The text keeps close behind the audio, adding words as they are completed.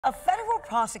A federal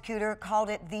prosecutor called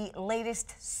it the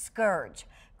latest scourge.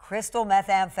 Crystal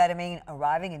methamphetamine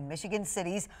arriving in Michigan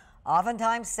cities,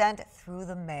 oftentimes sent through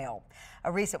the mail.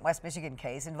 A recent West Michigan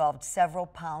case involved several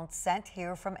pounds sent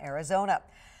here from Arizona.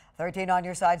 13 on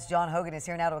your side's John Hogan is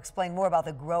here now to explain more about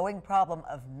the growing problem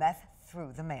of meth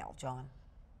through the mail. John.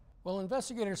 Well,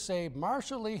 investigators say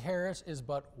Marshall Lee Harris is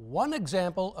but one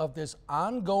example of this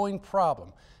ongoing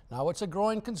problem. Now, it's a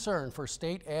growing concern for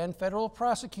state and federal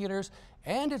prosecutors,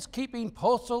 and it's keeping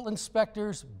postal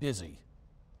inspectors busy.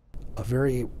 A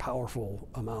very powerful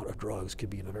amount of drugs could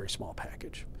be in a very small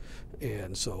package.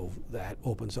 And so that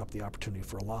opens up the opportunity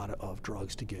for a lot of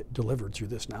drugs to get delivered through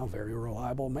this now very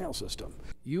reliable mail system.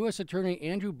 U.S. Attorney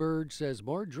Andrew Byrd says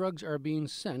more drugs are being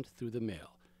sent through the mail.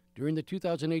 During the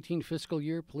 2018 fiscal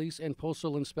year, police and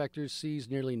postal inspectors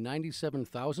seized nearly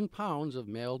 97,000 pounds of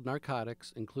mailed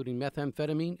narcotics, including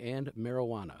methamphetamine and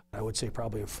marijuana. I would say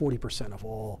probably 40% of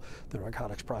all the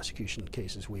narcotics prosecution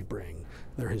cases we bring,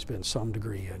 there has been some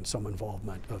degree and some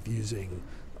involvement of using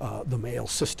the mail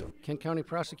system. Kent County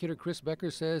Prosecutor Chris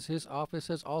Becker says his office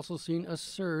has also seen a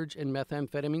surge in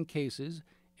methamphetamine cases,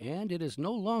 and it is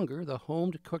no longer the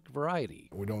home-cooked variety.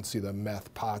 We don't see the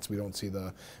meth pots, we don't see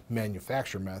the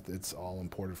manufactured meth, it's all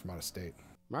imported from out of state.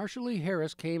 Marshall Lee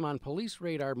Harris came on police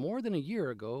radar more than a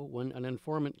year ago when an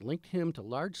informant linked him to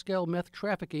large-scale meth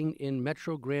trafficking in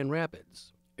Metro Grand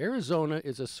Rapids. Arizona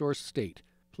is a source state.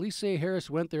 Police say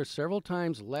Harris went there several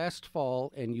times last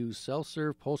fall and used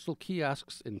self-serve postal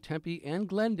kiosks in Tempe and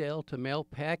Glendale to mail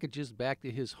packages back to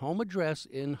his home address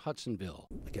in Hudsonville.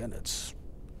 Again, it's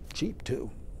cheap too.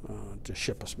 To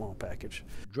ship a small package.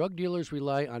 Drug dealers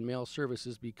rely on mail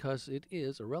services because it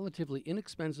is a relatively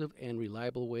inexpensive and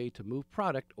reliable way to move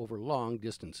product over long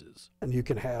distances. And you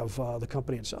can have the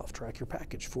company itself track your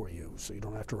package for you, so you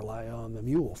don't have to rely on the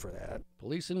mule for that.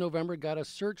 Police in November got a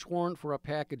search warrant for a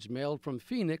package mailed from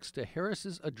Phoenix to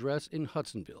Harris's address in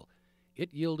Hudsonville.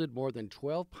 It yielded more than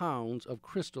 12 pounds of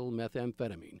crystal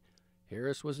methamphetamine.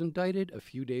 Harris was indicted a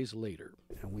few days later.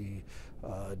 And we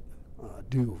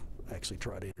do actually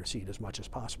try to intercede as much as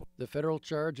possible. The federal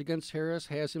charge against Harris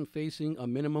has him facing a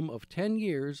minimum of 10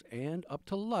 years and up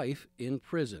to life in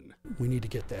prison. We need to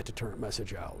get that deterrent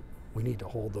message out. We need to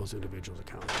hold those individuals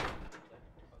accountable.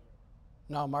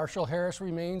 Now, Marshall Harris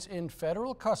remains in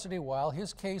federal custody while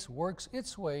his case works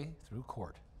its way through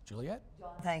court. Juliet?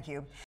 Thank you.